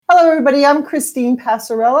Hello, everybody. I'm Christine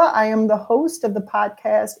Passarella. I am the host of the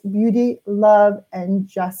podcast Beauty, Love, and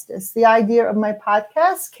Justice. The idea of my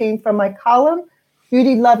podcast came from my column,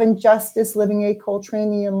 Beauty, Love, and Justice, Living a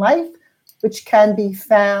Coltranean Life, which can be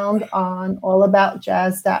found on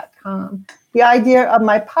allaboutjazz.com. The idea of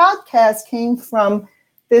my podcast came from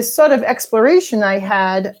this sort of exploration I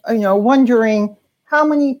had, wondering how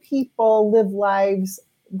many people live lives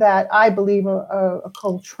that I believe a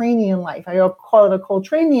Coltranean life. I call it a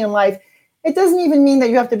Coltranean life. It doesn't even mean that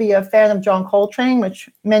you have to be a fan of John Coltrane, which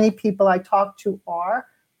many people I talk to are.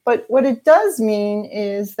 But what it does mean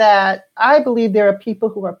is that I believe there are people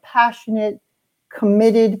who are passionate,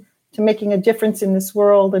 committed to making a difference in this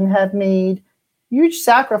world and have made huge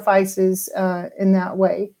sacrifices in that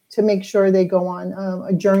way to make sure they go on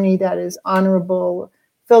a journey that is honorable,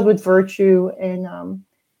 filled with virtue, and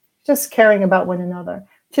just caring about one another.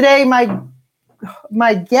 Today,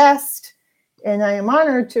 my guest, and I am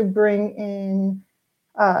honored to bring in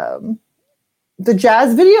the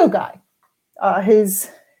jazz video guy. His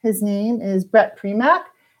name is Brett Primack,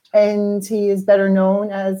 and he is better known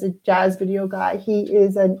as a jazz video guy. He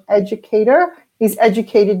is an educator. He's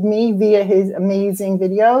educated me via his amazing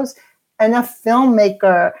videos, and a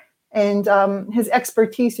filmmaker. And his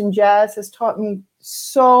expertise in jazz has taught me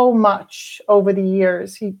so much over the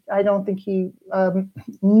years. I don't think he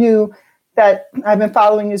knew that I've been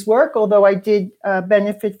following his work, although I did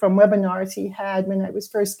benefit from webinars he had when I was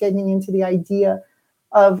first getting into the idea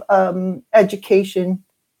of education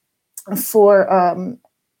for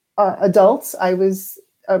adults.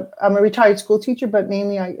 I'm a retired school teacher, but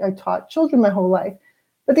mainly I taught children my whole life.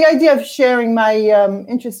 But the idea of sharing my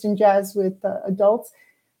interest in jazz with adults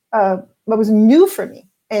was new for me.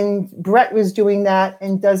 And Brett was doing that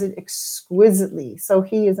and does it exquisitely. So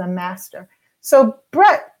he is a master. So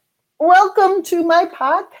Brett, welcome to my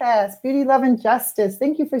podcast, Beauty, Love, and Justice.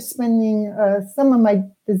 Thank you for spending some of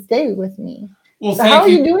this day with me. Well, so how are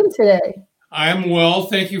you doing today? I'm well.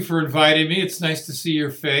 Thank you for inviting me. It's nice to see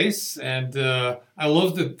your face. And I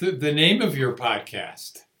love the name of your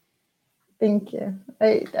podcast. Thank you.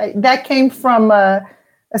 That came from a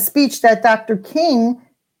speech that Dr. King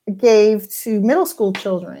gave to middle school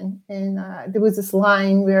children. And there was this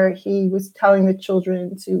line where he was telling the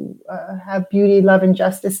children to have beauty, love, and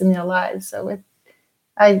justice in their lives. So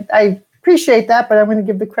I appreciate that, but I'm going to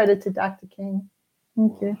give the credit to Dr. King.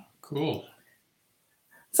 Thank you. Cool.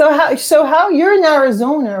 So how you're in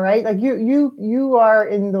Arizona, right? Like you are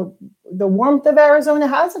in the warmth of Arizona.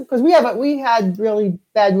 How's it? Because we had really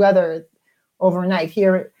bad weather overnight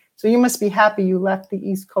here. So you must be happy you left the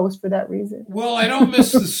East Coast for that reason. Well, I don't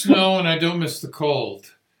miss the snow and I don't miss the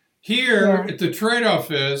cold. Here, the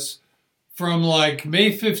trade-off is from like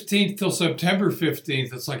May 15th till September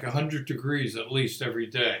 15th, it's like 100 degrees at least every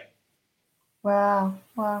day. Wow.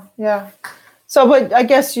 Yeah. So, but I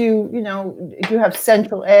guess you have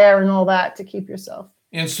central air and all that to keep yourself.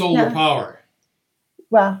 And solar power.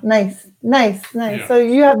 Wow. Nice. Yeah. So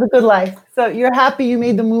you have the good life. So you're happy you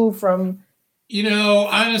made the move from...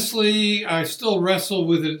 honestly, I still wrestle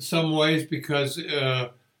with it in some ways because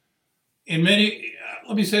let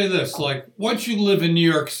me say this, like once you live in New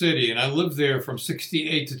York City, and I lived there from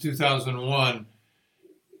 1968 to 2001,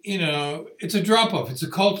 it's a drop-off.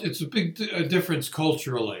 It's a big difference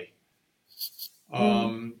culturally.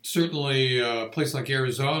 Certainly a place like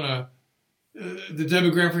Arizona, the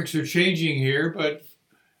demographics are changing here, but,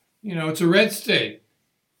 it's a red state.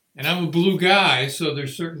 And I'm a blue guy, so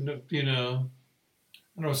there's certain, I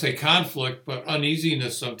don't want to say conflict, but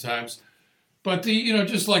uneasiness sometimes. But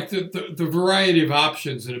just like the variety of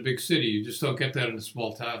options in a big city, you just don't get that in a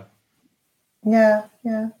small town. Yeah.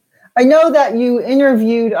 I know that you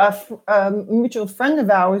interviewed a mutual friend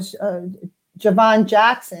of ours, Javon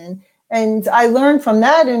Jackson, and I learned from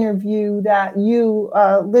that interview that you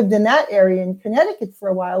lived in that area in Connecticut for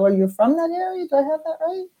a while. Are you from that area? Do I have that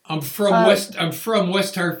right? I'm from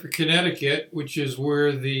West Hartford, Connecticut, which is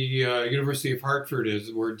where the University of Hartford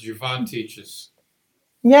is, where Javon teaches.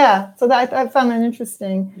 Yeah, so I found that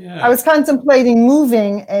interesting. Yeah. I was contemplating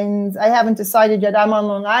moving, and I haven't decided yet. I'm on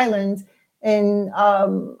Long Island, and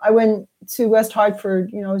I went to West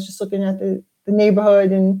Hartford. I was just looking at the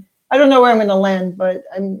neighborhood, and I don't know where I'm going to land, but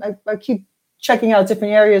I keep checking out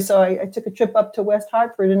different areas. So I took a trip up to West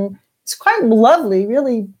Hartford, and it's quite lovely,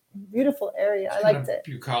 really beautiful area. I liked it.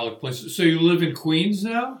 Bucolic place. So you live in Queens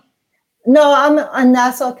now? No, I'm in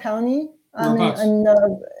Nassau County. I'm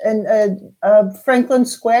in Franklin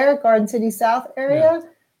Square, Garden City South area,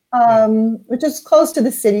 which is close to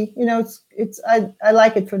the city. I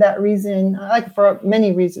like it for that reason. I like it for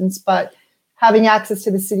many reasons, but having access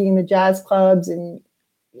to the city and the jazz clubs and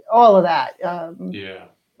all of that.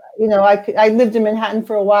 I lived in Manhattan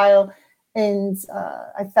for a while, and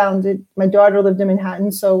I found it. My daughter lived in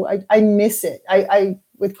Manhattan, so I miss it. I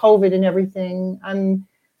with COVID and everything,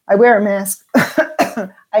 I wear a mask.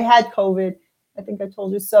 I had COVID. I think I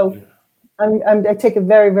told you so. Yeah. I take it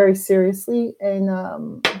very, very seriously, and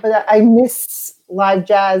but I miss live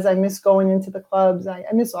jazz. I miss going into the clubs. I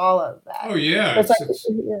miss all of that. Oh yeah. So it's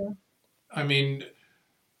like, yeah. I mean,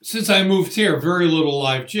 since I moved here, very little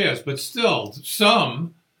live jazz, but still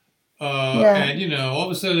some. And all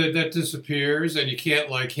of a sudden that disappears, and you can't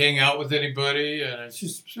like hang out with anybody, and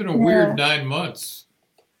it's been a weird 9 months.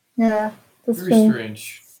 Yeah, very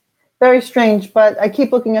strange. Very strange, but I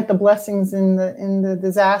keep looking at the blessings in the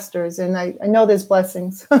disasters, and I know there's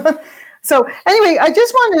blessings. So anyway, I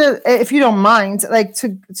just wanted to, if you don't mind, like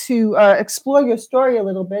to explore your story a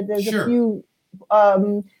little bit. There's a few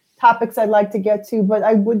topics I'd like to get to, but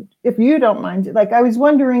I would, if you don't mind, like I was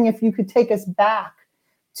wondering if you could take us back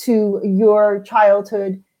to your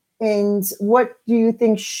childhood and what do you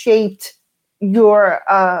think shaped your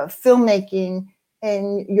filmmaking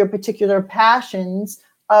and your particular passions?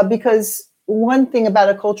 Because one thing about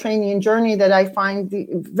a Coltranean journey that I find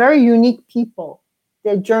very unique people,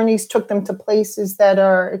 their journeys took them to places that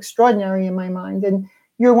are extraordinary in my mind. And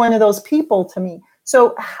you're one of those people to me.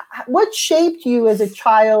 So what shaped you as a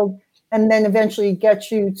child and then eventually get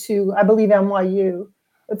you to, I believe, NYU?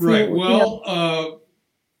 Right. Well,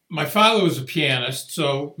 my father was a pianist,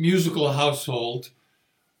 so musical household.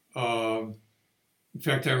 In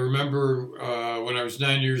fact, I remember when I was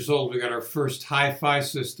 9 years old, we got our first hi-fi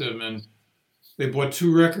system, and they bought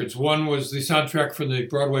 2 records. One was the soundtrack from the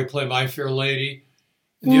Broadway play My Fair Lady,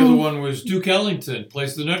 and the other one was Duke Ellington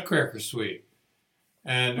plays the Nutcracker Suite.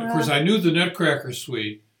 And, of course, I knew the Nutcracker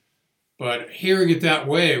Suite, but hearing it that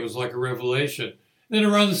way, it was like a revelation. And then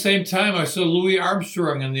around the same time, I saw Louis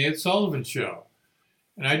Armstrong on the Ed Sullivan Show.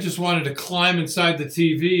 And I just wanted to climb inside the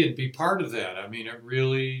TV and be part of that. I mean, it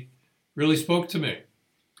really spoke to me.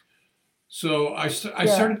 So I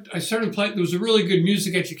started playing. There was a really good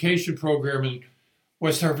music education program in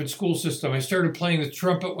West Hartford school system. I started playing the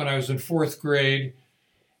trumpet when I was in 4th grade.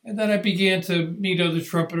 And then I began to meet other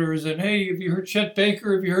trumpeters. And, hey, have you heard Chet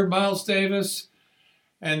Baker? Have you heard Miles Davis?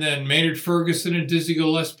 And then Maynard Ferguson and Dizzy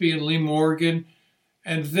Gillespie and Lee Morgan.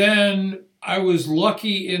 And then I was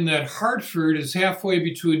lucky in that Hartford is halfway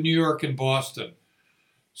between New York and Boston.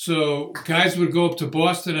 So guys would go up to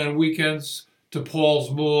Boston on weekends to Paul's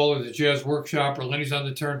Mall or the Jazz Workshop or Lenny's on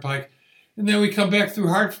the Turnpike. And then we come back through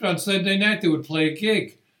Hartford on Sunday night. They would play a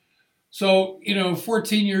gig. So,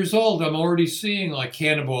 14 years old, I'm already seeing like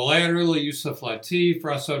Cannonball Adderley, Yusef Lateef,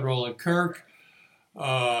 Rahsaan Roland Kirk,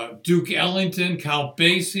 Duke Ellington, Count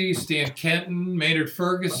Basie, Stan Kenton, Maynard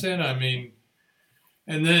Ferguson. I mean,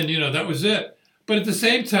 and then, that was it. But at the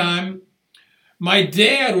same time, my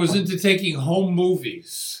dad was into taking home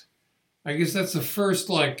movies. I guess that's the first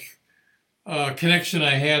connection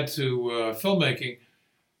I had to filmmaking.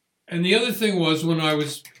 And the other thing was when I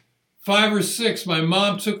was 5 or 6, my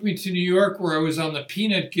mom took me to New York where I was on the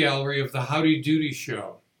peanut gallery of the Howdy Doody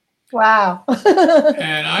show. Wow.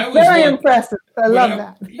 And I was very impressive. I love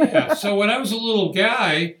that. Yeah. So when I was a little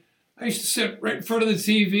guy, I used to sit right in front of the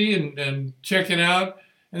TV and check it out.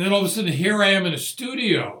 And then all of a sudden, here I am in a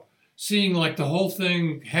studio seeing like the whole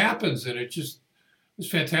thing happens. And it was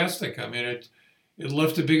fantastic. I mean, it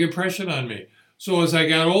left a big impression on me. So as I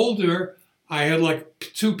got older, I had like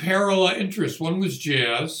 2 parallel interests. One was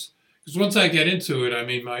jazz. Because once I get into it, I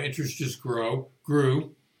mean, my interest just grew,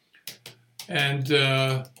 and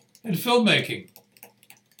filmmaking.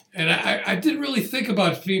 And I didn't really think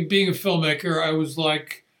about being a filmmaker.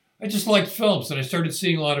 I just liked films, and I started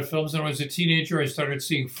seeing a lot of films. And when I was a teenager, I started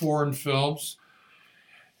seeing foreign films.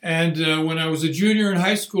 And when I was a junior in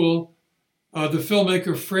high school, the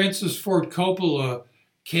filmmaker Francis Ford Coppola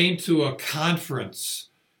came to a conference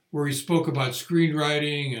where he spoke about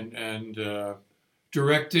screenwriting and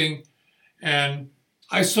directing. And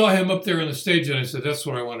I saw him up there on the stage, and I said, that's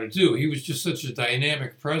what I want to do. He was just such a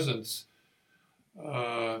dynamic presence.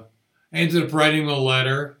 I ended up writing him a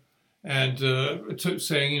letter and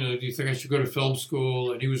saying, do you think I should go to film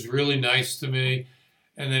school? And he was really nice to me.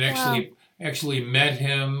 And then actually met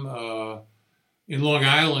him in Long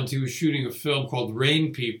Island. He was shooting a film called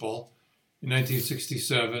Rain People in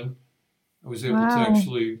 1967. I was able to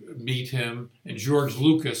actually meet him. And George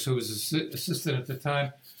Lucas, who was his assistant at the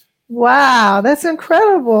time. Wow, that's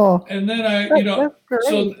incredible. And then I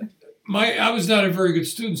was not a very good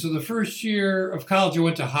student. So the first year of college, I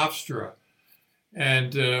went to Hofstra,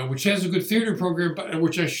 and which has a good theater program, but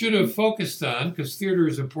which I should have focused on because theater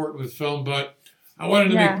is important with film. But I wanted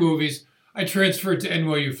to make movies. I transferred to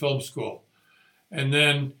NYU Film School, and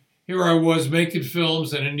then here I was making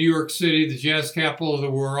films, and in New York City, the jazz capital of the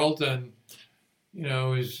world, and it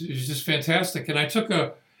was just fantastic. And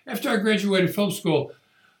after I graduated film school,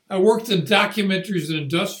 I worked in documentaries and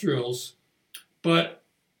industrials, but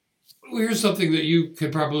here's something that you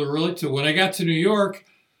could probably relate to. When I got to New York,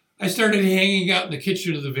 I started hanging out in the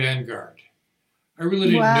kitchen of the Vanguard. I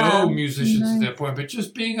really didn't know musicians at that point, but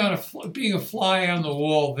just being a fly on the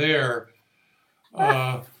wall there,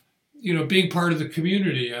 being part of the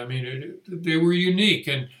community. I mean, they were unique.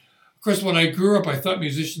 And of course, when I grew up, I thought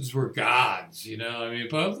musicians were gods,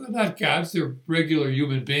 but they're not gods. They're regular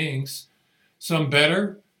human beings. Some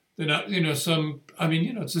better than, some,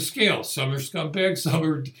 it's a scale. Some are scumbags, some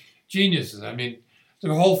are geniuses. I mean,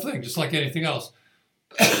 the whole thing, just like anything else.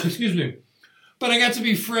 Excuse me. But I got to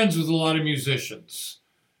be friends with a lot of musicians.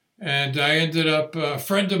 And I ended up, a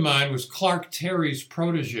friend of mine was Clark Terry's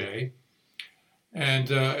protege. And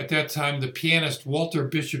at that time, the pianist Walter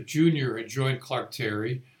Bishop Jr. had joined Clark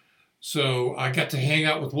Terry. So I got to hang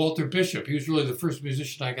out with Walter Bishop. He was really the first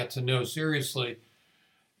musician I got to know seriously.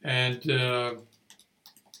 And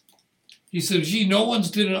he said, gee, no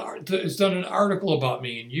one's has done an article about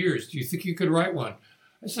me in years. Do you think you could write one?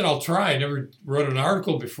 I said, I'll try. I never wrote an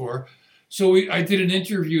article before. So I did an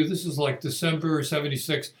interview. This is like December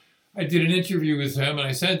 '76. I did an interview with him, and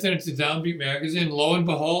I sent it to Downbeat Magazine. Lo and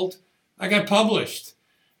behold, I got published.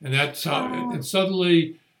 And that's how, and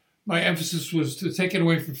suddenly my emphasis was to take it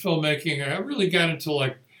away from filmmaking. I really got into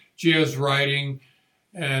like jazz writing,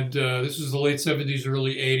 and this was the late '70s,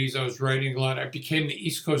 early '80s. I was writing a lot. I became the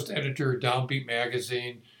East Coast editor of Downbeat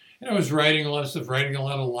Magazine, and I was writing a lot of stuff, writing a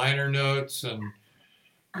lot of liner notes, and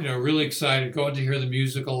really excited, going to hear the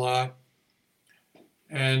music a lot.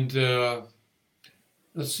 And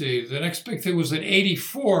let's see, the next big thing was in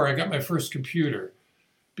 '84. I got my first computer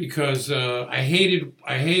because I hated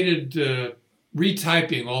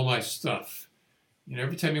retyping all my stuff.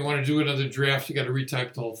 Every time you want to do another draft, you got to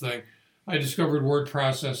retype the whole thing. I discovered word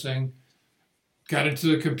processing, got into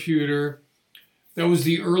the computer. That was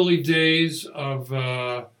the early days of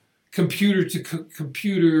computer to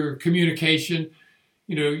computer communication.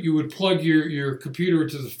 You would plug your computer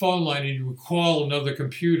into the phone line and you would call another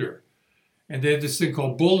computer. And they had this thing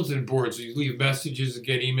called bulletin boards. So you leave messages and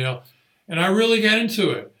get email. And I really got into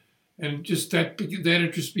it. And just that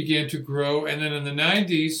interest began to grow. And then in the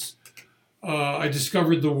 90s, I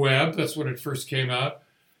discovered the web. That's when it first came out.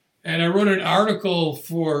 And I wrote an article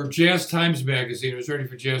for Jazz Times magazine. I was writing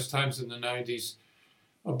for Jazz Times in the 90s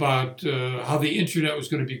about how the internet was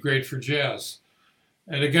going to be great for jazz.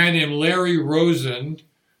 And a guy named Larry Rosen,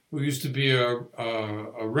 who used to be a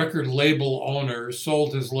record label owner,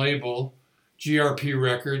 sold his label, GRP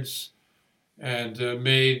Records, and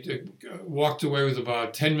walked away with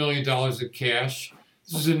about $10 million in cash.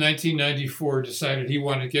 This was in 1994, decided he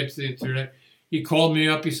wanted to get to the internet. He called me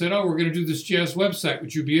up. He said, we're going to do this jazz website.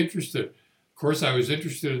 Would you be interested? Of course, I was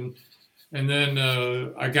interested. And then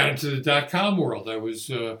I got into the .com world. I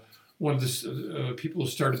was one of the people who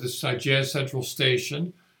started this site, Jazz Central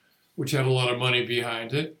Station, which had a lot of money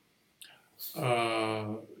behind it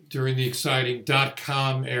during the exciting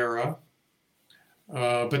 .com era.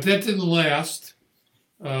 But that didn't last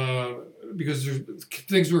because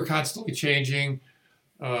things were constantly changing.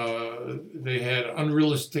 They had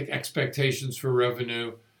unrealistic expectations for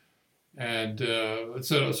revenue. And it's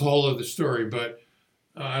a whole other story. But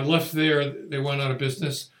I left there. They went out of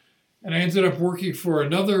business. And I ended up working for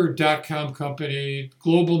another .com company,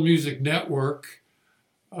 Global Music Network,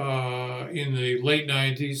 in the late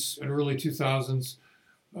 90s and early 2000s.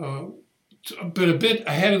 But a bit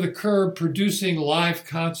ahead of the curve, producing live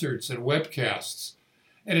concerts and webcasts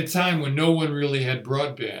at a time when no one really had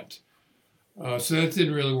broadband. So that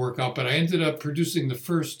didn't really work out. But I ended up producing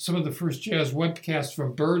some of the first jazz webcasts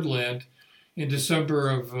from Birdland in December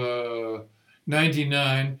of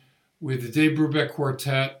 '99 with the Dave Brubeck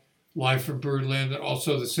Quartet, live from Birdland, and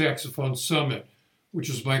also the Saxophone Summit, which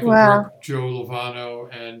was Michael Breck, Joe Lovano,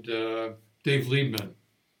 and Dave Liebman.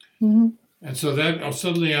 Mm-hmm. And so that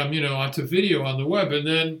suddenly I'm, onto video on the web. And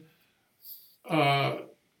then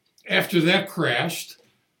after that crashed,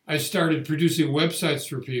 I started producing websites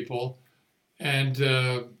for people. And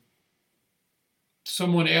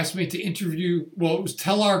someone asked me to interview, it was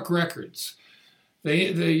Telarc Records.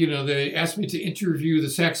 They asked me to interview the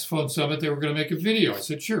Saxophone Summit. They were going to make a video. I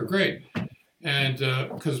said, sure, great. And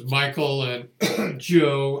because Michael and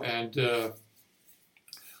Joe and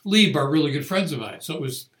Lieb are really good friends of mine. So it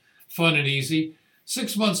was fun and easy.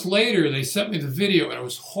 6 months later, they sent me the video and it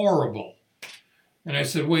was horrible. And I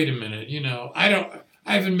said, wait a minute, I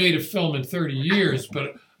haven't made a film in 30 years,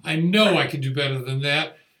 but I know I can do better than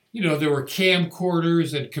that. there were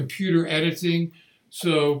camcorders and computer editing.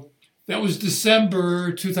 So that was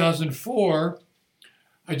December 2004.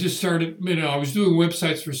 I just started, I was doing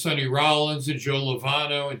websites for Sonny Rollins and Joe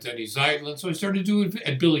Lovano and Denny Zeitlin. So I started doing,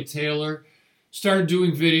 and Billy Taylor, started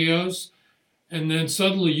doing videos. And then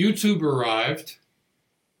suddenly YouTube arrived.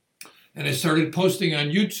 And I started posting on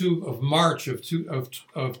YouTube of March of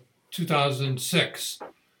 2006.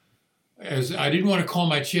 As I didn't want to call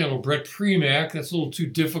my channel Brett Premack. That's a little too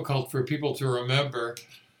difficult for people to remember.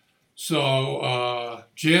 So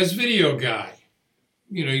Jazz Video Guy.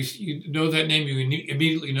 You know that name, you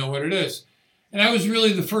immediately know what it is. And I was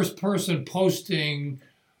really the first person posting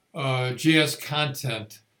jazz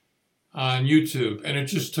content on YouTube, and it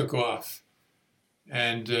just took off.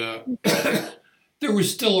 And there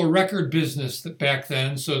was still a record business back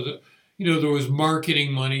then, so that there was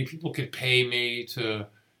marketing money. People could pay me to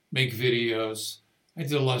make videos. I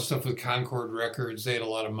did a lot of stuff with Concord Records. They had a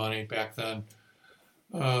lot of money back then.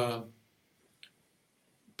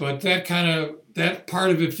 But that part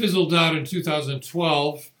of it fizzled out in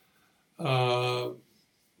 2012 because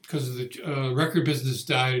the record business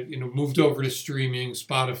died. Moved over to streaming,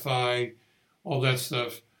 Spotify, all that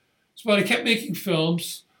stuff. So, but I kept making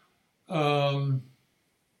films, and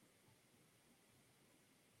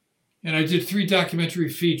I did 3 documentary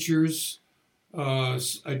features. I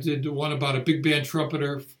did one about a big band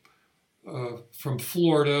trumpeter from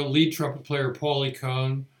Florida, lead trumpet player Paulie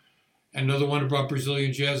Cohn. Another one about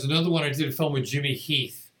Brazilian jazz. Another one I did a film with Jimmy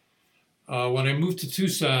Heath. When I moved to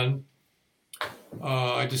Tucson,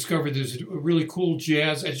 I discovered there's a really cool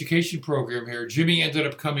jazz education program here. Jimmy ended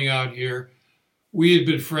up coming out here. We had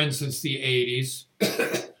been friends since the 80s.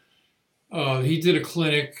 He did a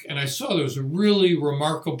clinic, and I saw there was a really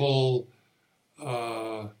remarkable,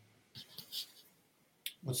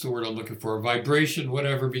 what's the word I'm looking for? Vibration,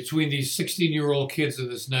 whatever, between these 16-year-old kids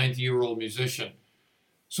and this 90-year-old musician.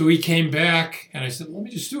 So he came back, and I said, let me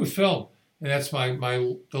just do a film. And that's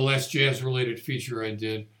the last jazz-related feature I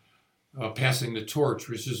did, Passing the Torch,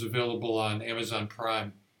 which is available on Amazon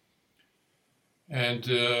Prime. And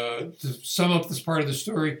to sum up this part of the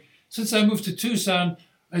story, since I moved to Tucson,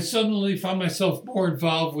 I suddenly found myself more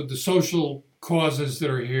involved with the social causes that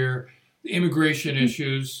are here, the immigration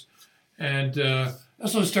issues, and I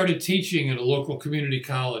also started teaching at a local community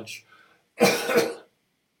college.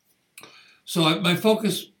 So my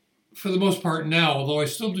focus, for the most part now, although I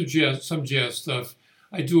still do some jazz stuff,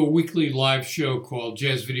 I do a weekly live show called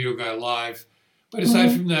Jazz Video Guy Live. But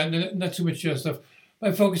aside from that, not too much jazz stuff.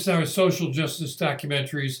 My focus now is social justice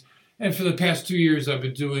documentaries. And for the past 2 years, I've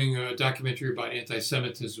been doing a documentary about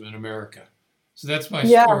anti-Semitism in America. So that's my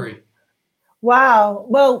story. Wow.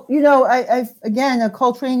 Well, I've again, a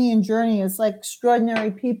Coltranean journey is like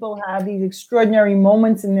extraordinary people have these extraordinary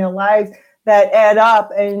moments in their lives that add up,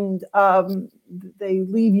 and they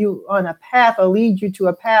leave you on a path or lead you to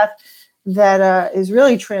a path that is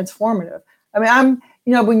really transformative. I mean,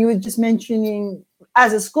 when you were just mentioning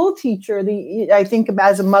as a school teacher, I think about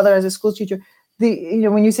as a mother, as a school teacher,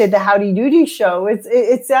 when you say the Howdy Doody show,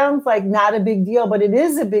 it sounds like not a big deal, but it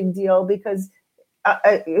is a big deal because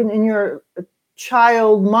in your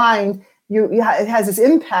child mind, it has this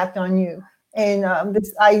impact on you, and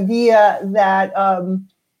this idea that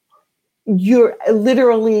you're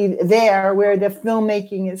literally there where the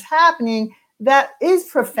filmmaking is happening, that is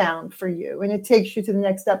profound for you, and it takes you to the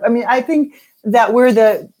next step. I mean, I think that we're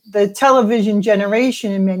the television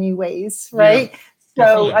generation in many ways, right? Yeah, so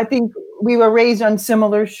definitely. I think we were raised on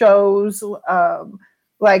similar shows,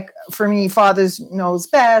 like for me, Father Knows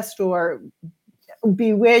Best or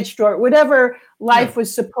Bewitched or whatever life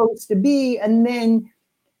was supposed to be. And then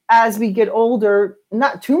as we get older,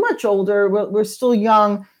 not too much older, we're still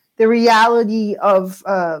young, the reality of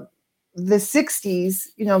the 60s,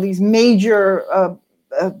 these major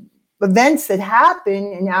events that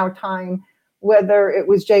happen in our time, whether it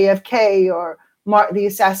was JFK or the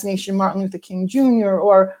assassination of Martin Luther King Jr.,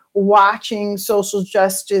 or watching social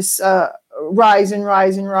justice rise and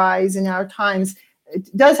rise and rise in our times,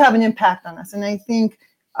 it does have an impact on us. And I think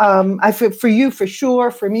for you, for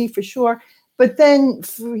sure, for me, for sure. But then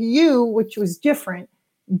for you, which was different,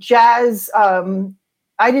 jazz,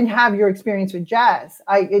 I didn't have your experience with jazz.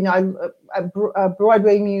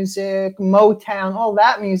 Broadway music, Motown, all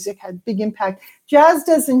that music had big impact. Jazz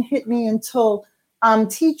doesn't hit me until I'm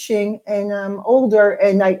teaching and I'm older,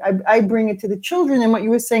 and I bring it to the children. And what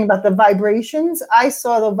you were saying about the vibrations, I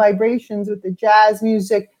saw the vibrations with the jazz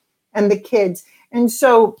music and the kids. And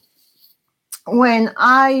so when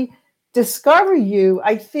I discover you,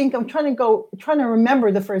 I think I'm trying to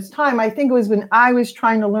remember the first time. I think it was when I was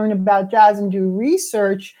trying to learn about jazz and do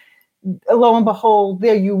research, lo and behold,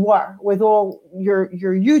 there you were with all your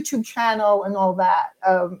YouTube channel and all that.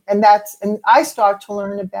 And I start to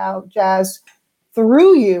learn about jazz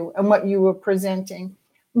through you and what you were presenting.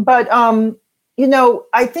 But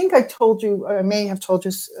I think I told you, or I may have told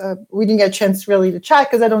you, we didn't get a chance really to chat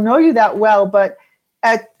because I don't know you that well. But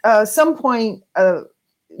at some point,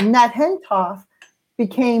 Nat Hentoff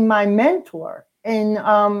became my mentor. And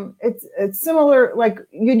it's similar, like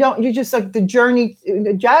you just like the journey,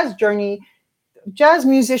 the jazz journey. Jazz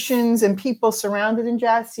musicians and people surrounded in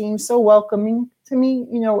jazz seem so welcoming to me.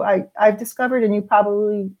 I've discovered, and you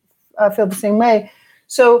probably feel the same way.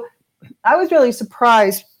 So I was really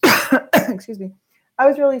surprised. Excuse me. I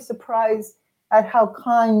was really surprised at how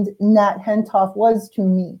kind Nat Hentoff was to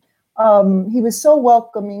me. He was so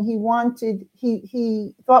welcoming. He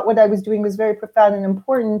thought what I was doing was very profound and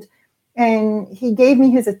important. And he gave me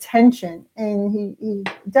his attention, and he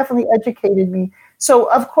definitely educated me.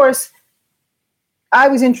 So, of course, I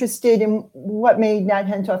was interested in what made Nat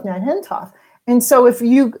Hentoff. And so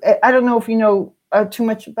I don't know if you know too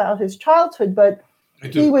much about his childhood, but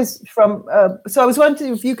he was from, so I was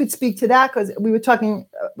wondering if you could speak to that, because we were talking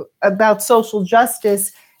about social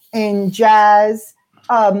justice and jazz.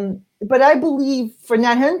 But I believe for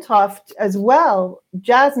Nat Hentoff as well,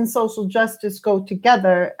 jazz and social justice go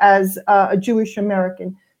together as a Jewish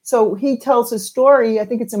American. So he tells a story, I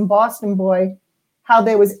think it's in Boston Boy, how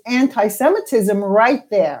there was anti-Semitism right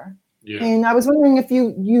there. Yeah. And I was wondering if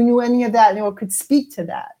you knew any of that or could speak to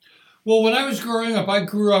that. Well, when I was growing up, I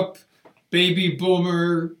grew up baby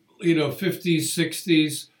boomer, 50s,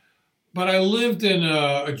 60s, but I lived in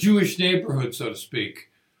a Jewish neighborhood, so to speak.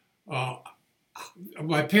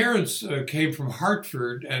 My parents came from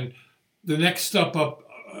Hartford, and the next step up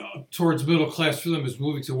towards middle class for them is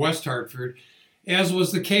moving to West Hartford, as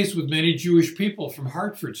was the case with many Jewish people from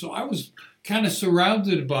Hartford. So I was kind of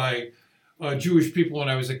surrounded by Jewish people when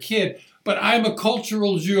I was a kid. But I'm a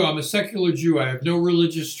cultural Jew. I'm a secular Jew. I have no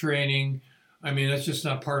religious training. I mean, that's just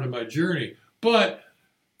not part of my journey. But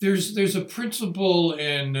there's a principle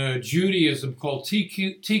in Judaism called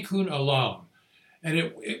tikkun olam.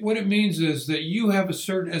 And what it means is that you have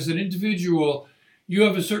as an individual, you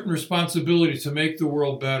have a certain responsibility to make the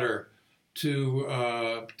world better,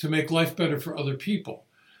 to make life better for other people.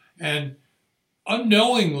 And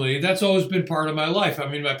unknowingly, that's always been part of my life. I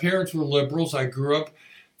mean, my parents were liberals. I grew up,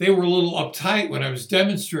 they were a little uptight when I was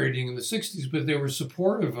demonstrating in the 60s, but they were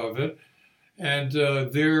supportive of it. And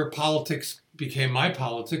their politics became my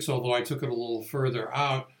politics, although I took it a little further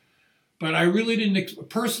out. But I really didn't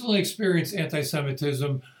personally experience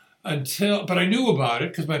anti-Semitism but I knew about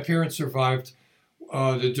it because my parents survived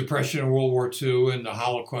the Depression and World War II and the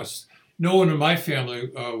Holocaust. No one in my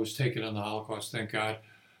family was taken on the Holocaust, thank God.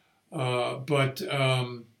 But I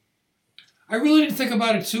really didn't think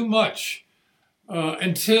about it too much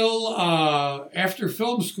until after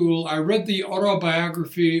film school, I read the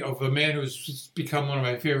autobiography of a man who's become one of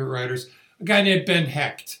my favorite writers, a guy named Ben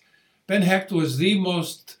Hecht. Ben Hecht was the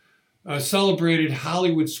most celebrated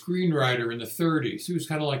Hollywood screenwriter in the 30s. He was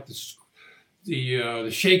kind of like the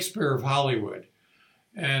Shakespeare of Hollywood.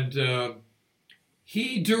 And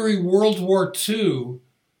he, during World War II,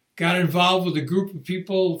 got involved with a group of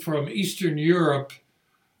people from Eastern Europe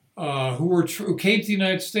who came to the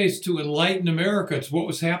United States to enlighten America to what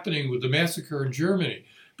was happening with the massacre in Germany,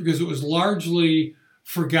 because it was largely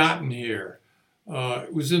forgotten here.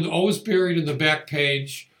 It was always buried in the back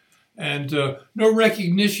page. And no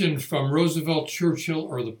recognition from Roosevelt, Churchill,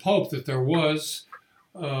 or the Pope that there was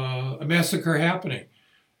a massacre happening.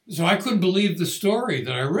 So I couldn't believe the story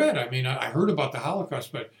that I read. I mean, I heard about the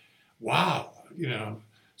Holocaust, but wow,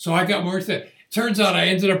 So I got more into that. Turns out I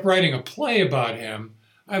ended up writing a play about him.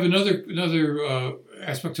 I have another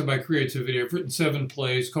aspect of my creativity. I've written 7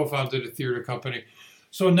 plays, co-founded a theater company.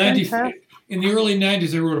 So in the early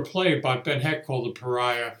 90s, I wrote a play about Ben Hecht called The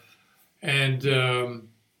Pariah. And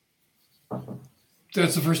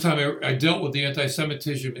that's the first time I dealt with the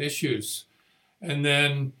anti-Semitism issues. And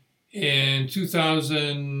then in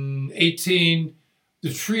 2018,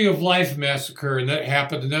 the Tree of Life massacre, and that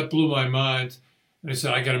happened, and that blew my mind. And I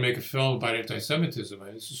said, I got to make a film about anti-Semitism.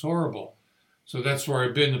 This is horrible. So that's where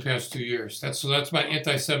I've been the past 2 years. That's my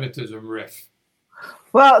anti-Semitism riff.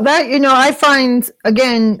 Well, that, I find,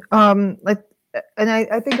 again, and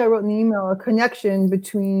I think I wrote in the email, a connection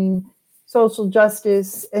between social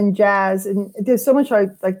justice and jazz. And there's so much I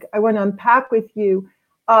want to unpack with you.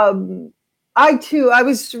 I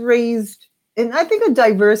was raised in, I think, a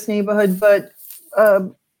diverse neighborhood, but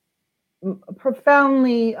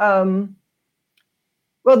profoundly,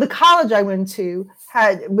 the college I went to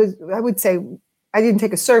was, I would say, I didn't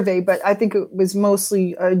take a survey, but I think it was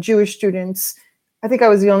mostly Jewish students. I think I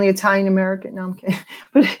was the only Italian American. No, I'm kidding.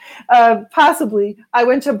 But possibly. I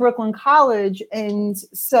went to Brooklyn College, and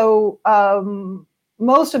so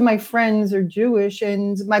most of my friends are Jewish.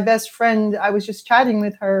 And my best friend, I was just chatting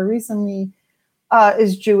with her recently,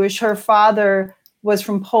 is Jewish. Her father was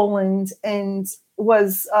from Poland and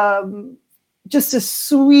was just the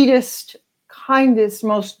sweetest, kindest,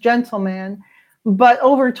 most gentle man. But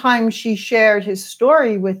over time, she shared his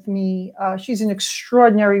story with me. She's an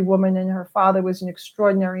extraordinary woman, and her father was an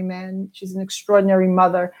extraordinary man. She's an extraordinary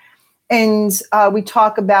mother. And we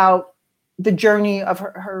talk about the journey of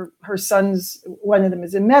her sons. One of them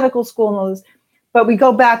is in medical school and all this. But we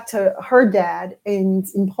go back to her dad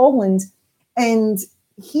in Poland, and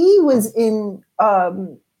he was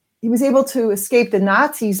he was able to escape the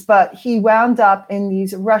Nazis, but he wound up in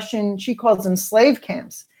these Russian, she calls them slave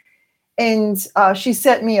camps. And she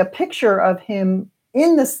sent me a picture of him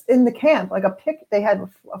in the camp, like they had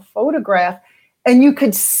a photograph, and you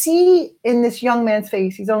could see in this young man's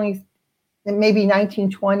face, he's only maybe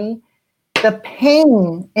 19, 20, the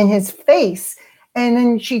pain in his face. And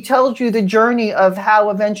then she tells you the journey of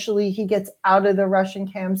how eventually he gets out of the Russian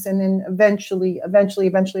camps, and then eventually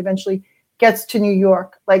gets to New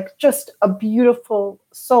York, like just a beautiful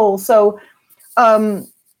soul. So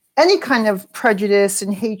any kind of prejudice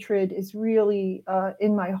and hatred is really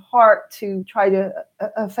in my heart to try to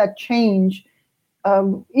affect change.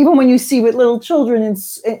 Even when you see with little children, and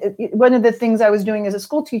one of the things I was doing as a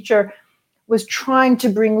school teacher was trying to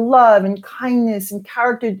bring love and kindness and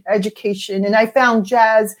character education. And I found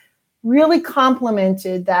jazz really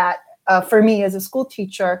complemented that for me as a school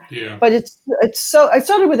teacher. Yeah. But it's so, I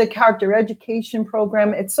started with a character education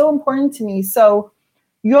program. It's so important to me. So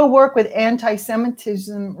your work with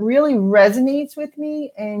anti-Semitism really resonates with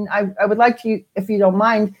me. And I would like to, if you don't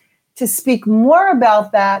mind, to speak more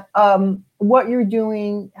about that, what you're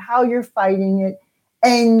doing, how you're fighting it,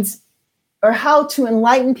 or how to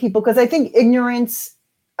enlighten people. Because I think ignorance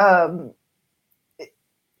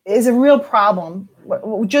is a real problem,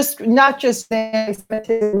 not just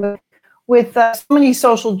anti-Semitism, with so many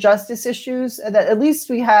social justice issues, that at least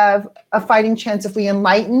we have a fighting chance if we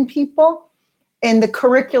enlighten people. And the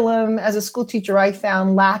curriculum as a school teacher, I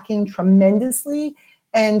found lacking tremendously.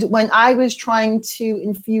 And when I was trying to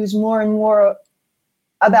infuse more and more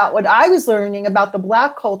about what I was learning about the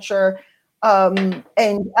Black culture, and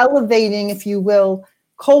elevating, if you will,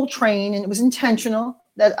 Coltrane, and it was intentional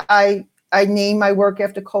that I named my work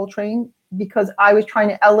after Coltrane, because I was trying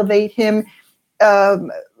to elevate him.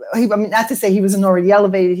 Not to say he wasn't already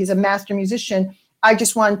elevated, he's a master musician. I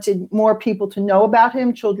just wanted more people to know about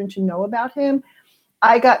him, children to know about him.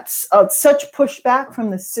 I got such pushback from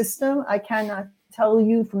the system. I cannot tell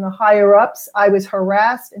you, from the higher ups. I was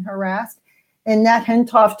harassed. And Nat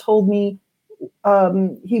Hentoff told me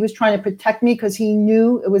he was trying to protect me because he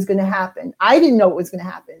knew it was going to happen. I didn't know it was going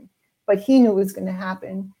to happen, but he knew it was going to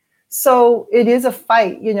happen. So it is a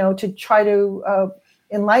fight, to try to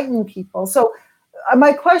enlighten people. So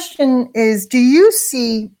my question is, do you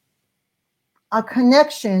see a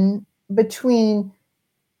connection between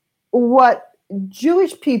what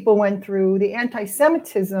Jewish people went through, the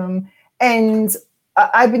anti-Semitism, and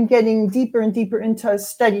I've been getting deeper and deeper into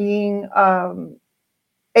studying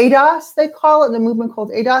ADOS, they call it, the movement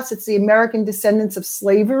called ADOS. It's the American Descendants of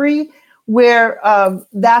Slavery, where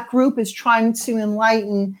that group is trying to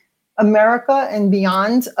enlighten America and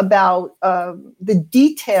beyond about the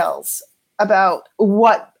details about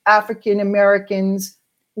what African Americans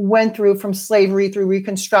went through from slavery through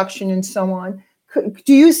Reconstruction and so on.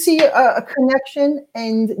 Do you see a connection?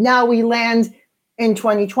 And now we land in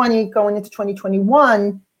 2020, going into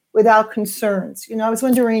 2021 without concerns. I was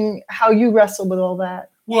wondering how you wrestle with all that.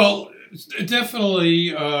 Well,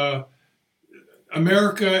 definitely,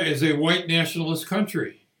 America is a white nationalist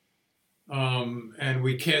country, and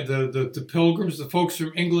we can't. The Pilgrims, the folks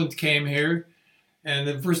from England, came here, and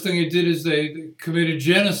the first thing they did is they committed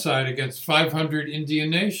genocide against 500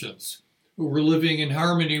 Indian nations who were living in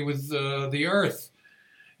harmony with the earth.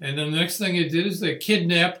 And then the next thing they did is they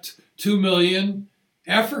kidnapped 2 million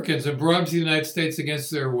Africans and brought them to the United States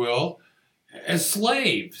against their will as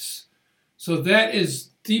slaves. So that is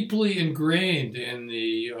deeply ingrained in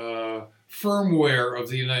the firmware of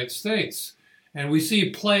the United States. And we see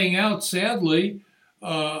it playing out, sadly,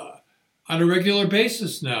 on a regular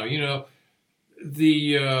basis now.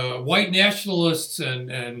 The white nationalists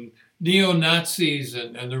and neo-Nazis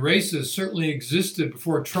and the racists certainly existed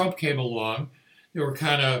before Trump came along. They were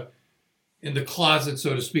kind of in the closet,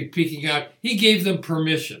 so to speak, peeking out. He gave them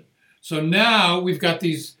permission. So now we've got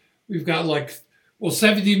Well,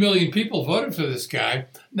 70 million people voted for this guy.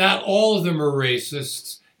 Not all of them are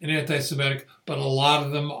racists and anti-Semitic, but a lot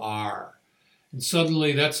of them are. And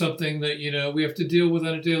suddenly that's something that, we have to deal with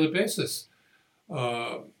on a daily basis.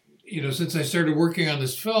 Since I started working on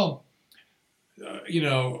this film,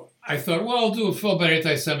 I thought, well, I'll do a film about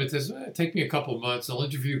anti-Semitism. It'll take me a couple of months. I'll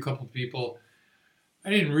interview a couple of people.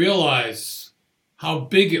 I didn't realize how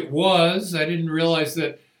big it was. I didn't realize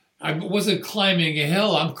that I wasn't climbing a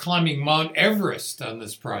hill. I'm climbing Mount Everest on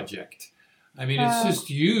this project. I mean, it's just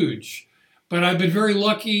huge. But I've been very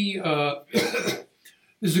lucky.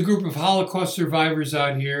 There's a group of Holocaust survivors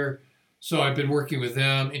out here. So I've been working with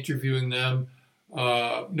them, interviewing them.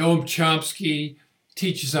 Noam Chomsky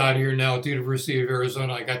teaches out here now at the University of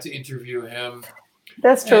Arizona. I got to interview him.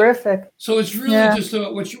 That's terrific. So it's really just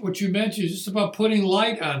about what you mentioned, just about putting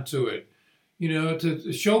light onto it,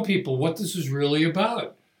 to show people what this is really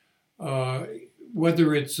about.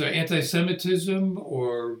 Whether it's anti-Semitism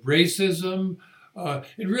or racism,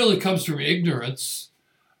 it really comes from ignorance.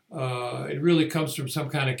 It really comes from some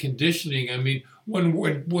kind of conditioning. I mean, when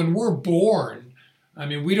we're born, I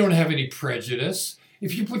mean, we don't have any prejudice.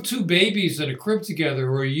 If you put two babies in a crib together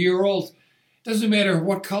who are a year old, it doesn't matter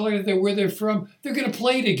what color where they're from, they're going to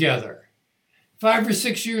play together. 5 or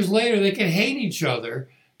 6 years later, they can hate each other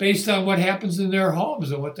based on what happens in their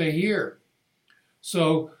homes and what they hear.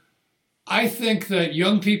 So I think that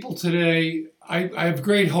young people today, I have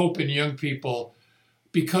great hope in young people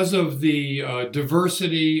because of the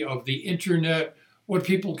diversity of the internet, what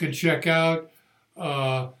people can check out.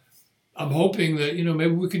 I'm hoping that,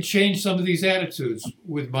 maybe we can change some of these attitudes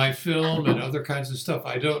with my film and other kinds of stuff.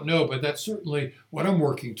 I don't know, but that's certainly what I'm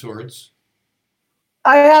working towards.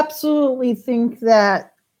 I absolutely think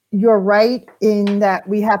that you're right in that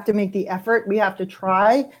we have to make the effort. We have to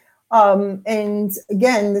try. And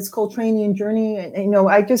again, this Coltranean journey,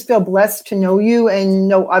 I just feel blessed to know you and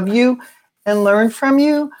know of you and learn from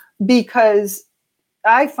you, because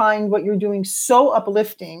I find what you're doing so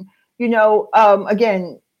uplifting.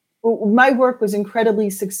 Again, my work was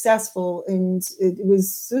incredibly successful, and it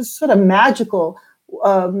was sort of magical.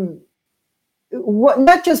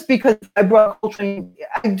 Not just because I brought Coltrane,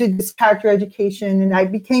 I did this character education and I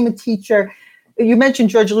became a teacher. You mentioned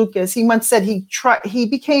George Lucas. He once said he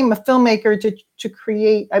became a filmmaker to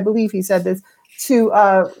create, I believe he said this, to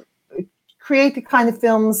create the kind of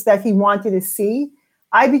films that he wanted to see.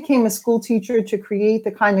 I became a school teacher to create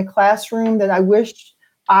the kind of classroom that I wished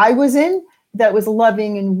I was in, that was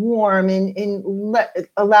loving and warm and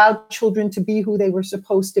allowed children to be who they were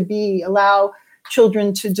supposed to be, allow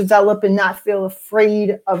children to develop and not feel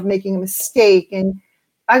afraid of making a mistake. And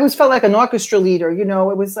I always felt like an orchestra leader.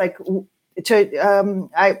 It was like,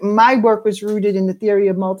 my work was rooted in the theory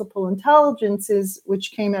of multiple intelligences,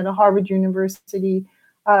 which came out of Harvard University.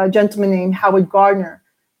 A gentleman named Howard Gardner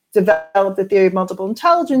developed the theory of multiple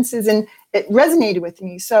intelligences, and it resonated with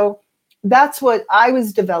me. So that's what I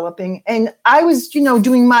was developing, and I was,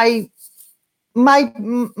 doing my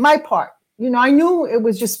part. I knew it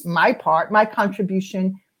was just my part, my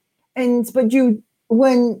contribution, but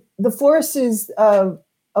when the forces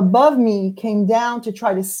above me came down to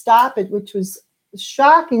try to stop it, which was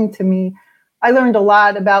shocking to me, I learned a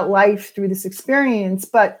lot about life through this experience,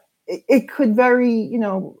 but it could very,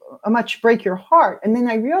 much break your heart. And then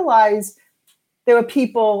I realized there were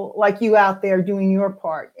people like you out there doing your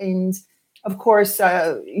part. And of course,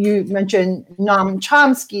 you mentioned Noam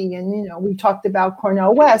Chomsky, and, we talked about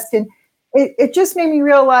Cornel West. And it just made me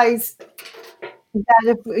realize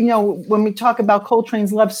that when we talk about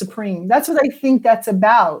Coltrane's Love Supreme, that's what I think that's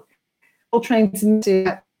about. Coltrane's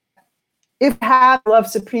music. If we have love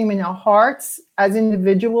supreme in our hearts as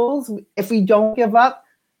individuals, if we don't give up,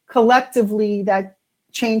 collectively that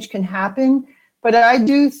change can happen. But I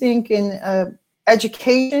do think in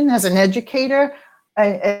education, as an educator,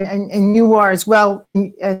 and you are as well,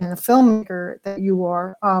 and a filmmaker that you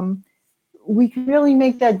are, we can really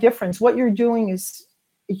make that difference. What you're doing is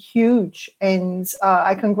huge, and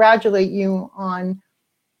I congratulate you on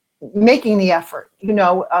making the effort,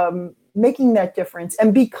 making that difference.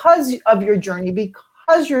 And because of your journey,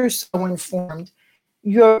 because you're so informed,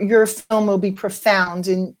 your film will be profound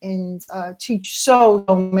and teach so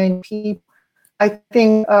many people. I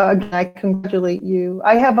think, again, I congratulate you.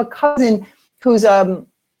 I have a cousin who's,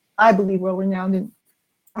 I believe, world-renowned and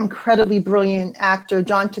incredibly brilliant actor,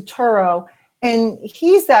 John Turturro, and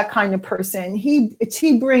he's that kind of person. He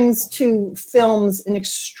brings to films an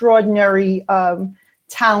extraordinary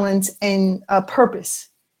talent and purpose.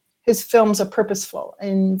 His films are purposeful,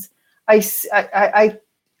 and I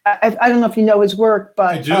don't know if you know his work,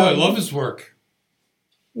 but I do. I love his work.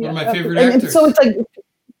 One of my favorite actors. And so it's like,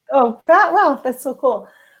 Oh, that, wow, that's so cool.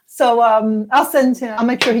 So I'll send him. I'll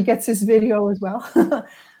make sure he gets his video as well.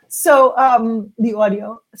 So the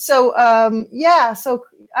audio. So yeah. So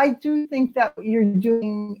I do think that what you're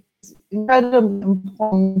doing is incredibly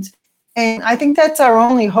important, and I think that's our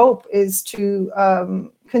only hope is to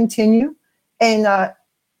continue. And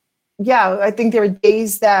yeah, I think there are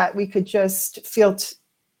days that we could just feel.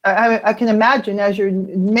 I can imagine as you're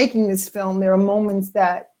making this film, there are moments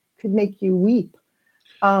that could make you weep.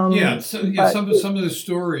 Yeah, so yeah, But some of the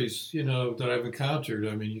stories, that I've encountered.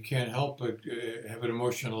 I mean, you can't help but have an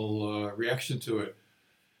emotional reaction to it,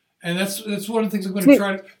 and that's one of the things I'm going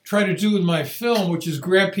to try to do with my film, which is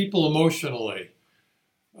grab people emotionally,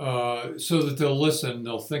 so that they'll listen,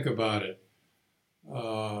 they'll think about it.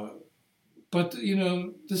 But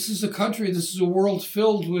this is a country, this is a world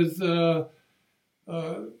filled with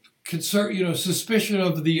concern, suspicion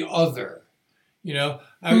of the other.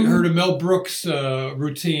 I heard of Mel Brooks'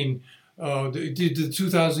 routine, the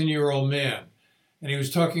 2,000-year-old man, and he was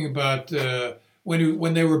talking about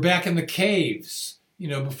when they were back in the caves,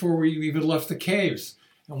 before we even left the caves.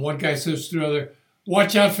 And one guy says to another,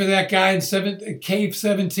 "Watch out for that guy in cave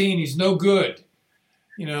 17. He's no good."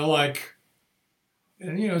 It's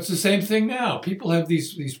the same thing now. People have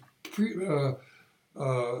these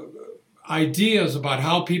ideas about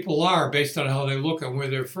how people are based on how they look and where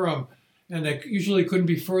they're from. And that usually couldn't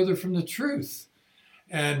be further from the truth.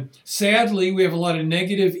 And sadly, we have a lot of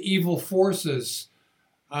negative, evil forces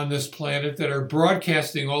on this planet that are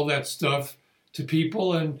broadcasting all that stuff to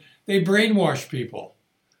people, and they brainwash people.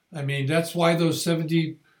 I mean, that's why those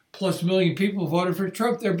 70 plus million people voted for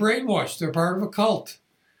Trump. They're brainwashed. They're part of a cult.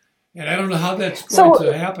 And I don't know how that's going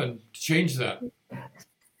to happen to change that.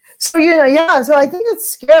 So, yeah, so I think it's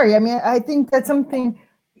scary. I mean, I think that's something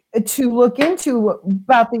to look into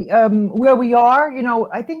about the where we are.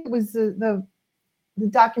 I think it was the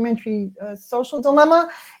documentary Social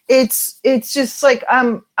Dilemma. It's just like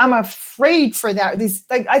I'm afraid for that.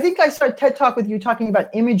 I think I started TED Talk with you talking about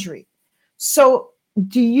imagery. So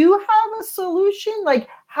do you have a solution? Like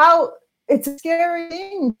how it's a scary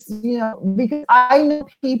thing, because I know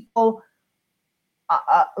people.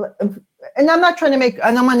 And I'm not trying to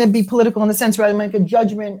I don't want to be political in the sense where I make a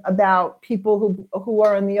judgment about people who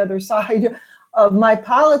are on the other side of my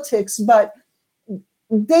politics, but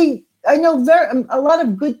I know a lot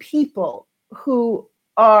of good people who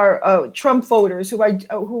are Trump voters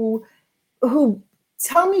who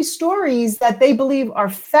tell me stories that they believe are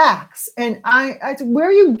facts, and I where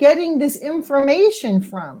are you getting this information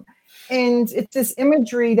from? And it's this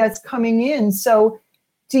imagery that's coming in. So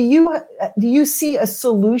do you see a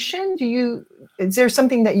solution? Is there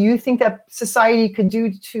something that you think that society could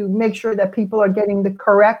do to make sure that people are getting the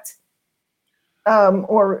correct,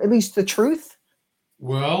 or at least the truth?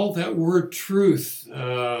 Well, that word truth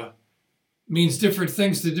means different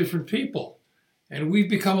things to different people. And we've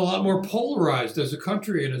become a lot more polarized as a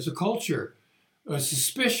country and as a culture,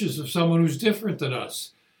 suspicious of someone who's different than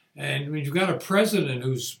us. And when you've got a president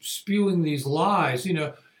who's spewing these lies,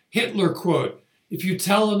 Hitler quote, if you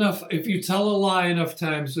tell a lie enough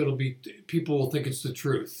times, people will think it's the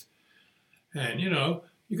truth. And, you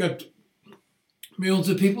got millions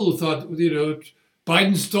of people who thought,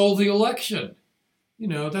 Biden stole the election.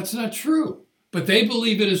 That's not true. But they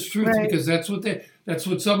believe it is truth, right? Because that's what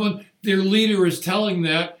their leader is telling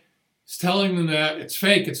them that it's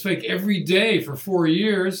fake. It's fake every day for 4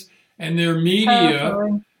 years. And their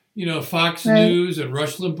media, Fox News and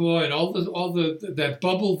Rush Limbaugh and all that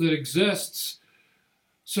bubble that exists.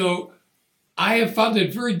 So I have found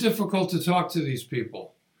it very difficult to talk to these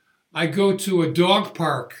people. I go to a dog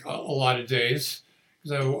park a lot of days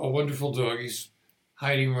because I have a wonderful dog. He's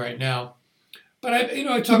hiding right now. But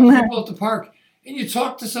I talk to people at the park, and you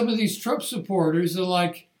talk to some of these Trump supporters,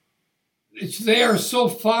 and they are so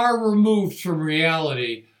far removed from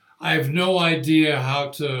reality. I have no idea how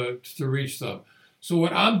to reach them. So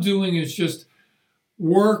what I'm doing is just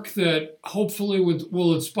work that hopefully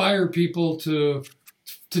will inspire people to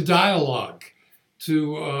dialogue,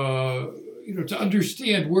 to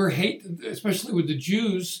understand where hate, especially with the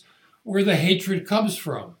Jews, where the hatred comes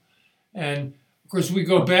from. And of course, we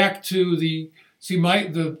go back to the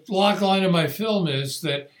log line of my film is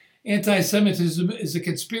that anti-Semitism is a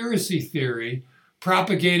conspiracy theory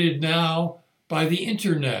propagated now by the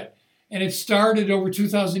internet. And it started over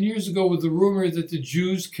 2,000 years ago with the rumor that the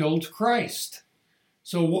Jews killed Christ.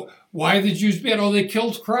 So why the Jews bad? Oh, they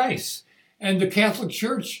killed Christ. And the Catholic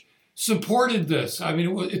Church supported this. I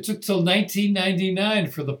mean, it took till 1999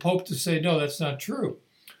 for the Pope to say, no, that's not true.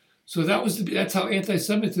 So that's how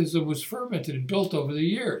anti-Semitism was fermented and built over the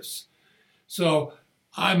years. So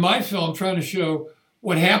on my film, I'm trying to show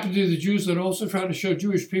what happened to the Jews, and also trying to show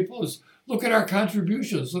Jewish people is look at our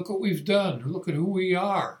contributions, look what we've done, look at who we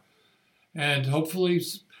are. And hopefully,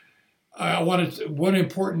 one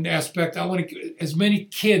important aspect, I want to get as many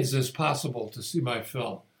kids as possible to see my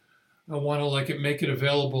film. I want to make it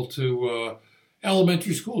available to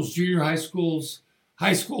elementary schools, junior high schools,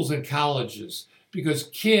 and colleges, because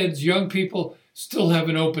kids, young people, still have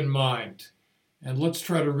an open mind, and let's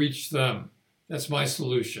try to reach them. That's my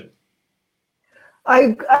solution.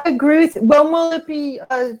 I agree with. When will it be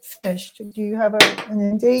finished? Do you have an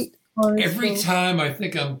end date? Every time I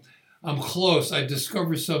think I'm close, I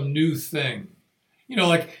discover some new thing.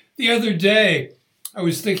 Like the other day, I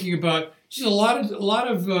was thinking about a lot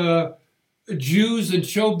of Jews in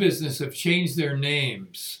show business have changed their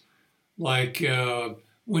names. Like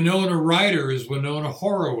Winona Ryder is Winona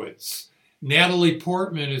Horowitz. Natalie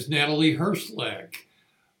Portman is Natalie Hirschlag.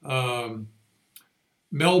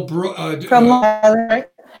 Mel Brooks. From Long Island, right?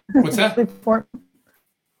 What's that?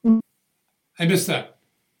 I missed that.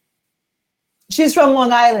 She's from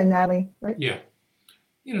Long Island, Natalie, right? Yeah.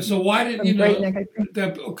 So why did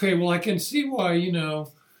that? Okay, well, I can see why.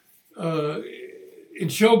 In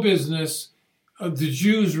show business, the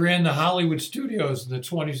Jews ran the Hollywood studios in the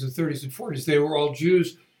 20s and 30s and 40s. They were all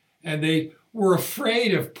Jews, and they were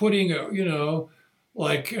afraid of putting a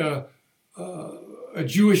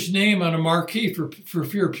Jewish name on a marquee for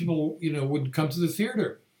fear people wouldn't come to the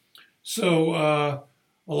theater. So a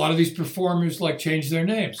lot of these performers changed their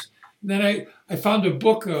names. And then I found a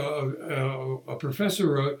book a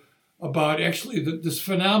professor wrote about actually this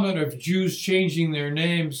phenomenon of Jews changing their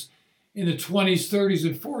names in the 20s, 30s,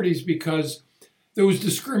 and 40s because there was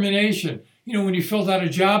discrimination. When you filled out a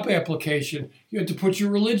job application, you had to put your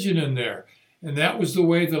religion in there. And that was the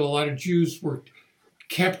way that a lot of Jews were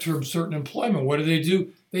kept from certain employment. What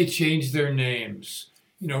do? They changed their names.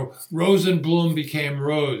 Rosenblum became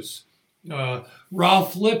Rose.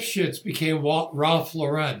 Ralph Lipschitz became Ralph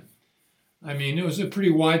Lauren. I mean, it was a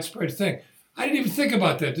pretty widespread thing. I didn't even think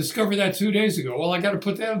about that. Discovered that 2 days ago. Well, I got to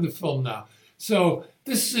put that in the film now. So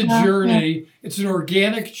this is a journey. It's an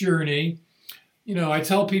organic journey. I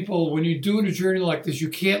tell people when you're doing a journey like this, you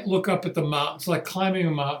can't look up at the mountain. It's like climbing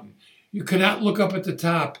a mountain. You cannot look up at the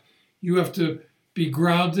top. You have to be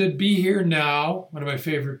grounded, be here now. One of my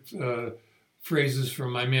favorite phrases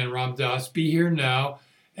from my man Ram Dass, be here now,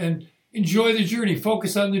 and enjoy the journey.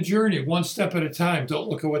 Focus on the journey, one step at a time. Don't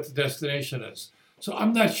look at what the destination is. So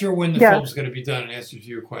I'm not sure when the film's going to be done in answer to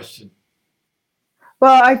your question.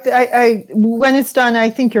 Well, I when it's done, I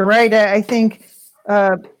think you're right. I think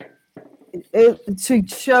to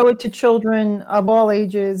show it to children of all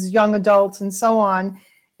ages, young adults, and so on,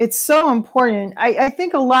 it's so important. I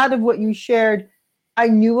think a lot of what you shared, I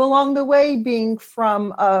knew along the way, being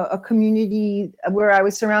from a community where I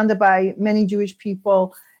was surrounded by many Jewish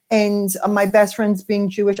people, and my best friends being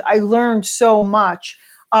Jewish. I learned so much.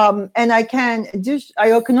 And I can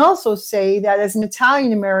also say that as an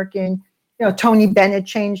Italian American, Tony Bennett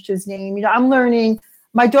changed his name. I'm learning.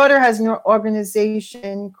 My daughter has an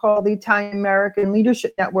organization called the Italian American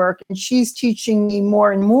Leadership Network, and she's teaching me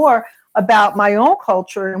more and more about my own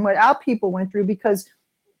culture and what our people went through, because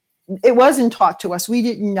it wasn't taught to us. We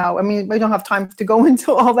didn't know. I mean, we don't have time to go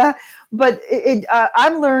into all that, but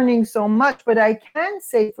I'm learning so much. But I can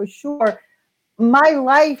say for sure, my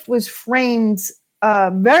life was framed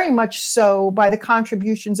very much so by the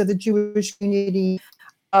contributions of the Jewish community.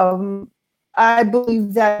 I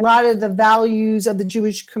believe that a lot of the values of the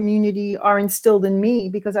Jewish community are instilled in me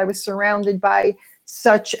because I was surrounded by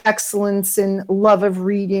such excellence in love of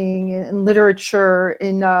reading and literature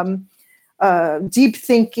and deep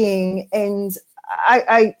thinking. And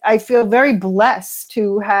I feel very blessed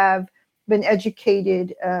to have been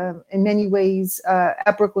educated in many ways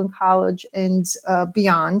at Brooklyn College and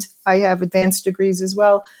beyond. I have advanced degrees as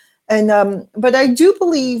well. And but I do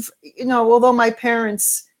believe, although my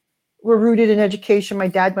parents were rooted in education, my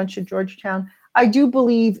dad went to Georgetown, I do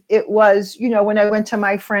believe it was, when I went to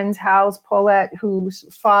my friend's house, Paulette, whose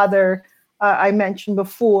father I mentioned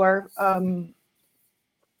before,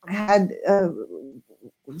 had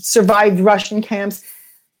survived Russian camps.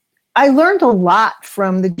 I learned a lot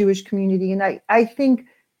from the Jewish community, and I think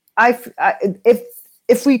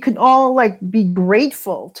if we could all be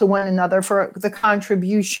grateful to one another for the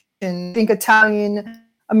contribution. I think Italian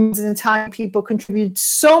people contribute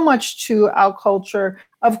so much to our culture.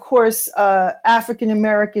 Of course, African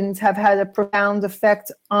Americans have had a profound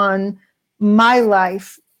effect on my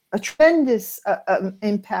life, a tremendous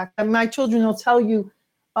impact. And my children will tell you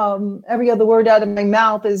every other word out of my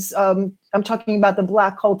mouth is I'm talking about the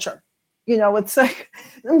Black culture. It's like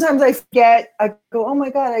sometimes I forget. I go, oh my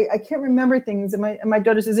God, I can't remember things. And my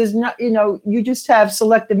daughter says, "There's not, you just have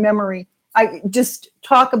selective memory. I just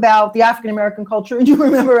talk about the African American culture and you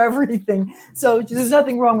remember everything. So there's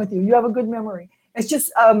nothing wrong with you. You have a good memory." It's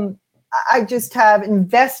just I just have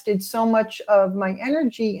invested so much of my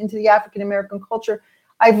energy into the African American culture.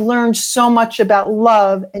 I've learned so much about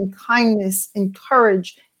love and kindness and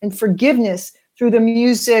courage and forgiveness through the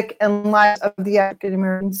music and lives of the African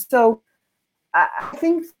Americans. So I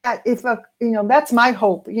think that that's my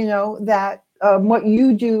hope, that what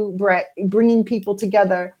you do, Brett, bringing people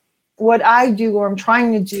together, what I do or I'm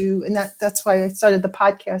trying to do, and that's why I started the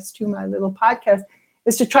podcast too, my little podcast,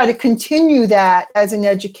 is to try to continue that as an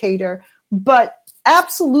educator. But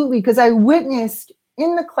absolutely, because I witnessed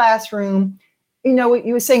in the classroom, what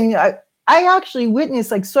you were saying, I actually witnessed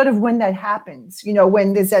like sort of when that happens,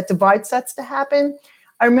 when there's that divide starts to happen.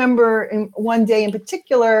 I remember one day in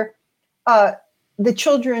particular, the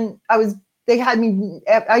children, they had me,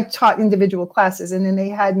 I taught individual classes, and then they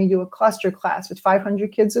had me do a cluster class with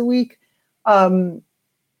 500 kids a week. And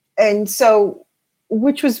so,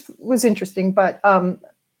 which was interesting, but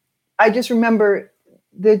I just remember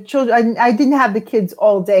the children, I didn't have the kids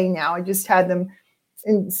all day now. I just had them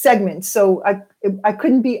in segments. So I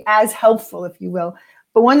couldn't be as helpful, if you will.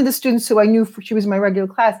 But one of the students who I knew, she was in my regular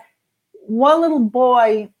class, one little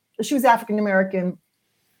boy, she was African American,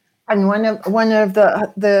 and one of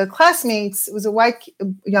the classmates was a white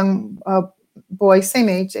young boy, same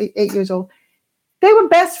age, 8 years old. They were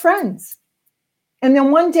best friends. And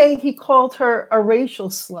then one day he called her a racial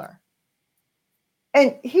slur.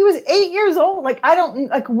 And he was 8 years old.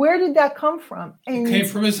 Where did that come from? And it came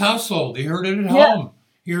from his household. He heard it at home.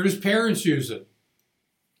 He heard his parents use it.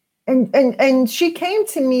 And she came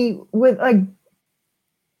to me with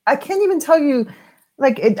I can't even tell you,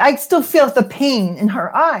 I still feel the pain in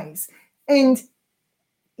her eyes. And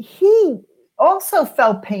he also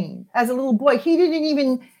felt pain as a little boy.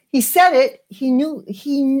 He said it.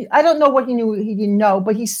 I don't know what he knew, he didn't know,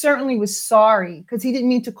 but he certainly was sorry because he didn't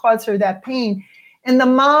mean to cause her that pain. And the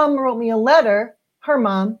mom wrote me a letter, her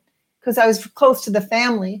mom, because I was close to the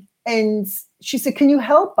family. And she said, "Can you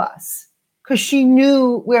help us?" Because she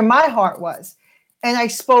knew where my heart was. And I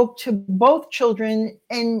spoke to both children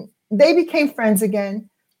and they became friends again.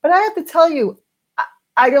 But I have to tell you,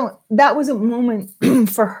 that was a moment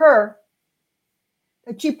for her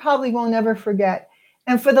that she probably won't ever forget.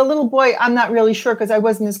 And for the little boy, I'm not really sure because I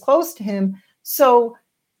wasn't as close to him. So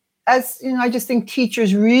I just think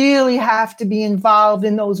teachers really have to be involved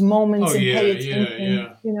in those moments and pay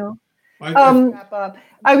attention,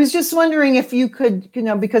 I was just wondering if you could,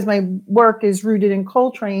 because my work is rooted in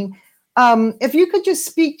Coltrane, if you could just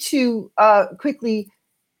speak to quickly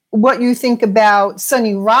what you think about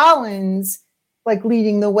Sonny Rollins,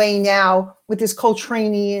 leading the way now with this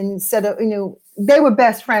Coltranean set of, they were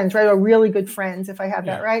best friends, right? Or really good friends, if I have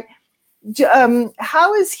that right.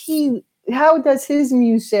 How does his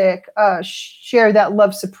music share that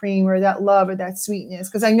love supreme or that love or that sweetness?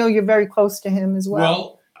 Because I know you're very close to him as well.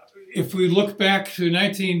 Well, if we look back to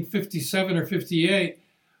 1957 or 58,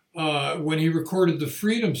 when he recorded the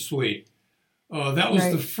Freedom Suite, that was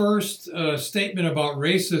the first statement about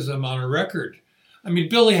racism on a record. I mean,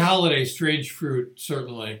 Billie Holiday, Strange Fruit,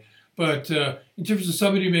 certainly. But in terms of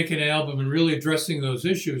somebody making an album and really addressing those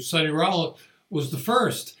issues, Sonny Rollins was the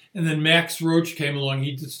first. And then Max Roach came along.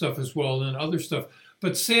 He did stuff as well and other stuff.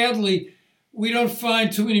 But sadly, we don't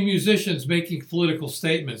find too many musicians making political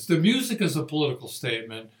statements. The music is a political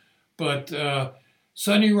statement. But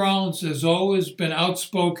Sonny Rollins has always been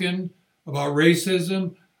outspoken about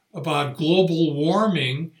racism, about global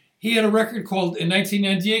warming. He had a record in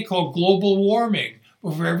 1998 called Global Warming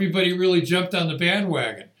before everybody really jumped on the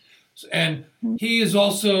bandwagon. And he is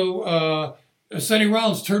also, Sonny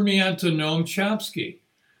Rollins turned me on to Noam Chomsky.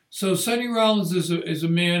 So Sonny Rollins is a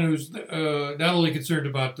man who's not only concerned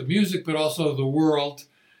about the music, but also the world.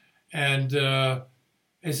 And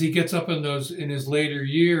as he gets up in his later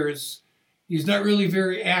years, he's not really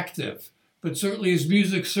very active. But certainly his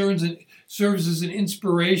music serves as an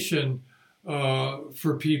inspiration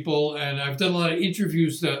for people. And I've done a lot of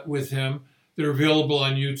interviews with him that are available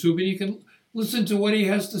on YouTube. And you can listen to what he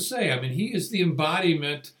has to say. I mean, he is the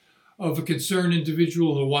embodiment of a concerned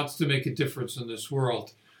individual who wants to make a difference in this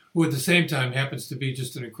world, who at the same time happens to be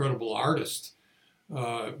just an incredible artist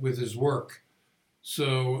with his work.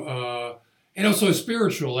 So, and also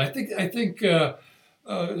spiritual. I think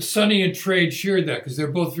Sonny and Trade shared that because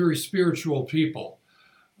they're both very spiritual people.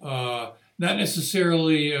 Not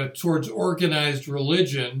necessarily towards organized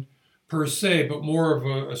religion per se, but more of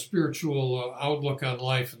a spiritual outlook on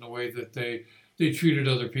life and the way that they treated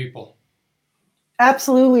other people.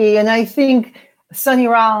 Absolutely. And I think Sonny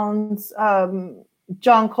Rollins,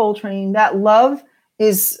 John Coltrane, that love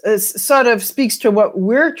is sort of speaks to what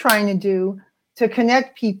we're trying to do to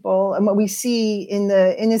connect people, and what we see in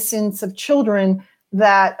the innocence of children,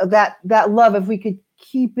 that love, if we could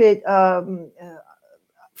keep it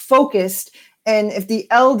focused, and if the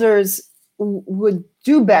elders would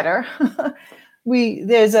do better,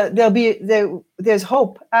 there's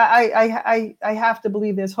hope. I have to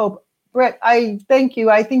believe there's hope. Brett, I thank you.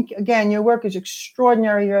 I think, again, your work is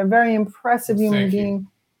extraordinary. You're a very impressive human being.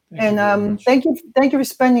 Thank you for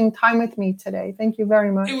spending time with me today. Thank you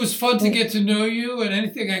very much. It was fun to get to know you, and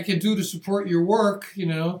anything I can do to support your work,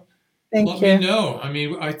 let Thank me know. I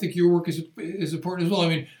mean, I think your work is important as well. I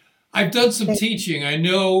mean, I've done some teaching. I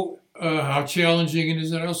know how challenging it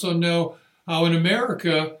is, and I also know how in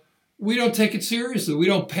America we don't take it seriously. We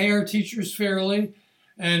don't pay our teachers fairly,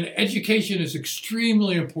 and education is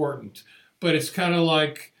extremely important, but it's kind of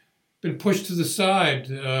like been pushed to the side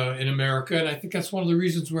in America, and I think that's one of the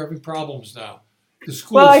reasons we're having problems now. The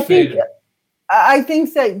school's faded. I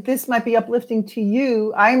think that this might be uplifting to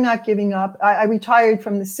you. I'm not giving up. I retired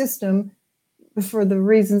from the system for the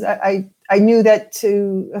reasons I knew that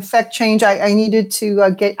to affect change, I needed to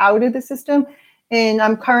get out of the system, and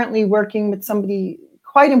I'm currently working with somebody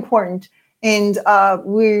quite important, and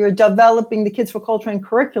we're developing the Kids for Coltrane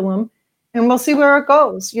curriculum. And we'll see where it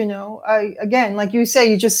goes. Again, like you say,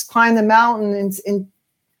 you just climb the mountain, and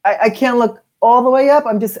I can't look all the way up.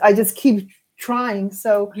 I just keep trying.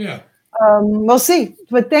 So yeah, we'll see.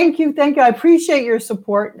 But thank you. I appreciate your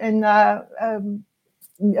support, and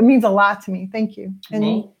it means a lot to me. Thank you. And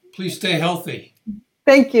well, please stay healthy.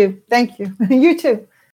 Thank you. You too.